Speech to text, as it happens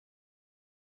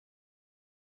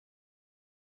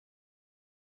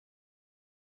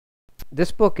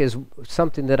this book is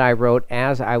something that I wrote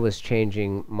as I was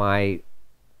changing my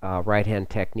right hand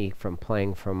technique from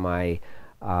playing from my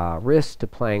wrist to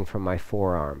playing from my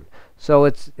forearm. So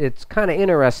it's kind of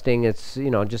interesting. It's,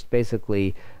 you know, just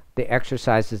basically the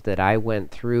exercises that I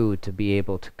went through to be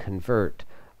able to convert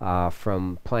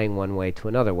from playing one way to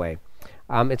another way.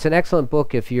 It's an excellent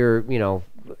book if you're, you know,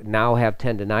 now have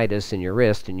tendonitis in your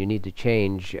wrist and you need to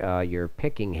change your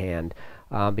picking hand,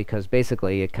 because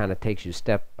basically it kind of takes you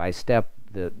step by step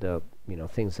the you know,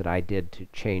 things that I did to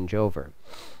change over.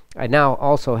 I now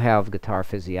also have Guitar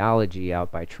Physiology out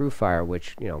by TrueFire,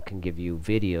 which, you know, can give you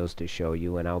videos to show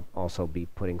you, and I'll also be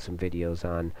putting some videos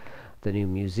on the new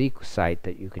music site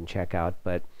that you can check out.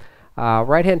 But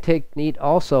right hand technique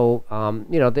also,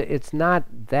 you know, it's not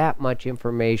that much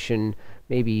information,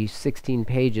 maybe 16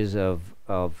 pages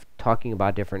of talking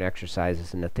about different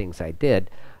exercises and the things I did.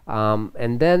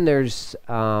 And then there's,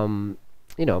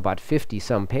 you know, about 50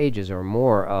 some pages or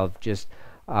more of just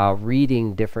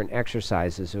reading different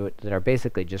exercises that are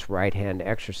basically just right hand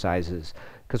exercises.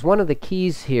 Because one of the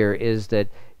keys here is that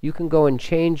you can go and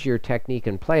change your technique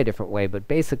and play a different way, but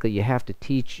basically you have to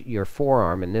teach your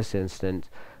forearm, in this instance,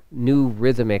 new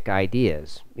rhythmic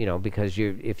ideas, you know, because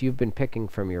if you've been picking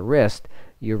from your wrist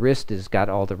has got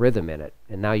all the rhythm in it,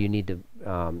 and now you need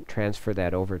to transfer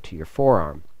that over to your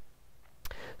forearm.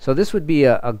 So this would be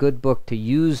a good book to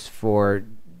use for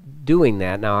doing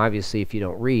that. Now obviously if you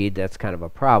don't read, that's kind of a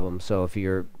problem. So if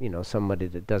you're, you know, somebody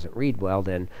that doesn't read well,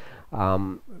 then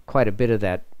quite a bit of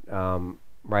that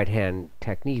right hand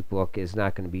technique book is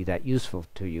not going to be that useful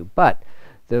to you. But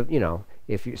you know,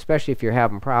 especially if you're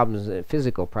having problems,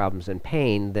 physical problems and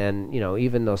pain, then, you know,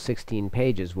 even those 16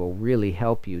 pages will really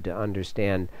help you to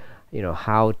understand, you know,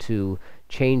 how to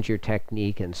change your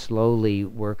technique and slowly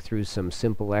work through some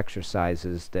simple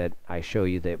exercises that I show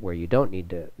you, that where you don't need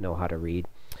to know how to read,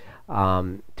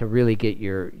 to really get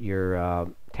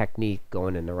your technique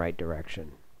going in the right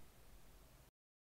direction.